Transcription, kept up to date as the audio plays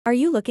Are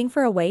you looking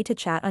for a way to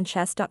chat on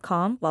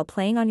chess.com while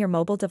playing on your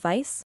mobile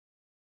device?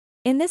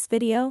 In this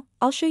video,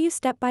 I'll show you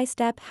step by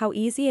step how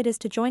easy it is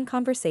to join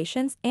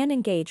conversations and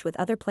engage with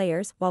other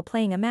players while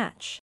playing a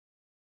match.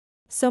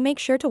 So make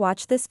sure to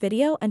watch this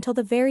video until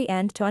the very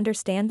end to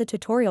understand the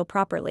tutorial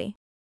properly.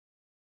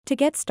 To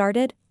get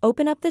started,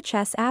 open up the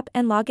Chess app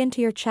and log into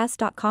your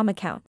chess.com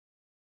account.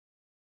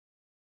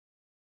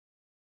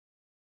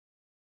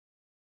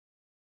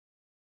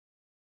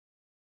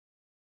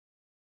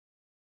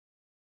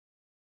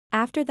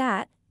 After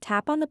that,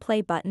 tap on the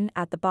play button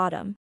at the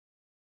bottom.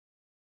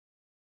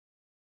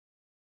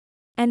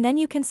 And then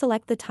you can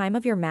select the time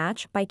of your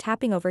match by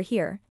tapping over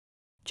here.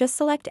 Just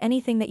select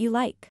anything that you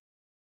like.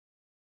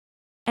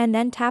 And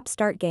then tap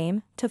Start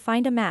Game to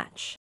find a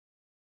match.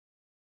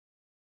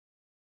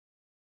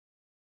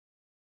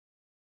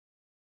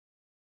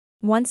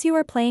 Once you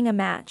are playing a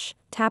match,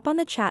 tap on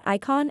the chat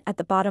icon at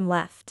the bottom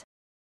left.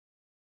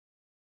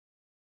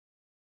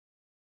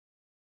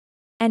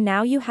 And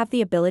now you have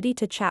the ability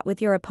to chat with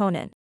your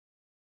opponent.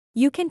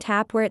 You can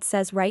tap where it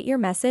says write your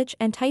message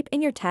and type in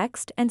your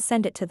text and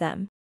send it to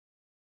them.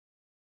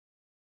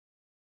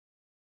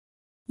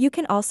 You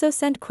can also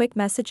send quick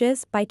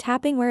messages by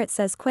tapping where it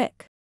says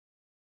quick.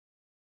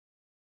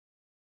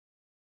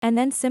 And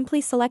then simply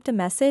select a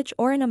message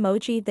or an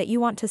emoji that you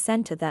want to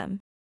send to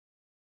them.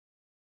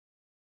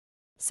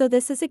 So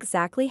this is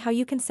exactly how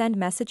you can send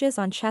messages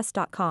on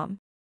chess.com.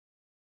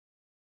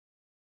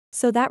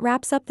 So that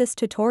wraps up this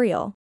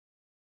tutorial.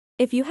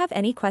 If you have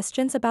any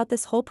questions about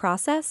this whole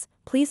process,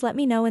 please let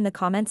me know in the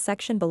comments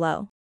section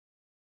below.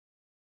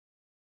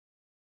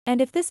 And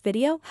if this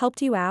video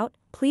helped you out,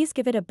 please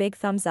give it a big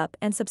thumbs up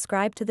and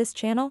subscribe to this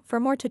channel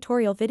for more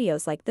tutorial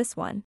videos like this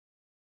one.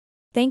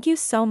 Thank you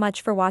so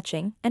much for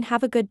watching and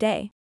have a good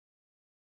day.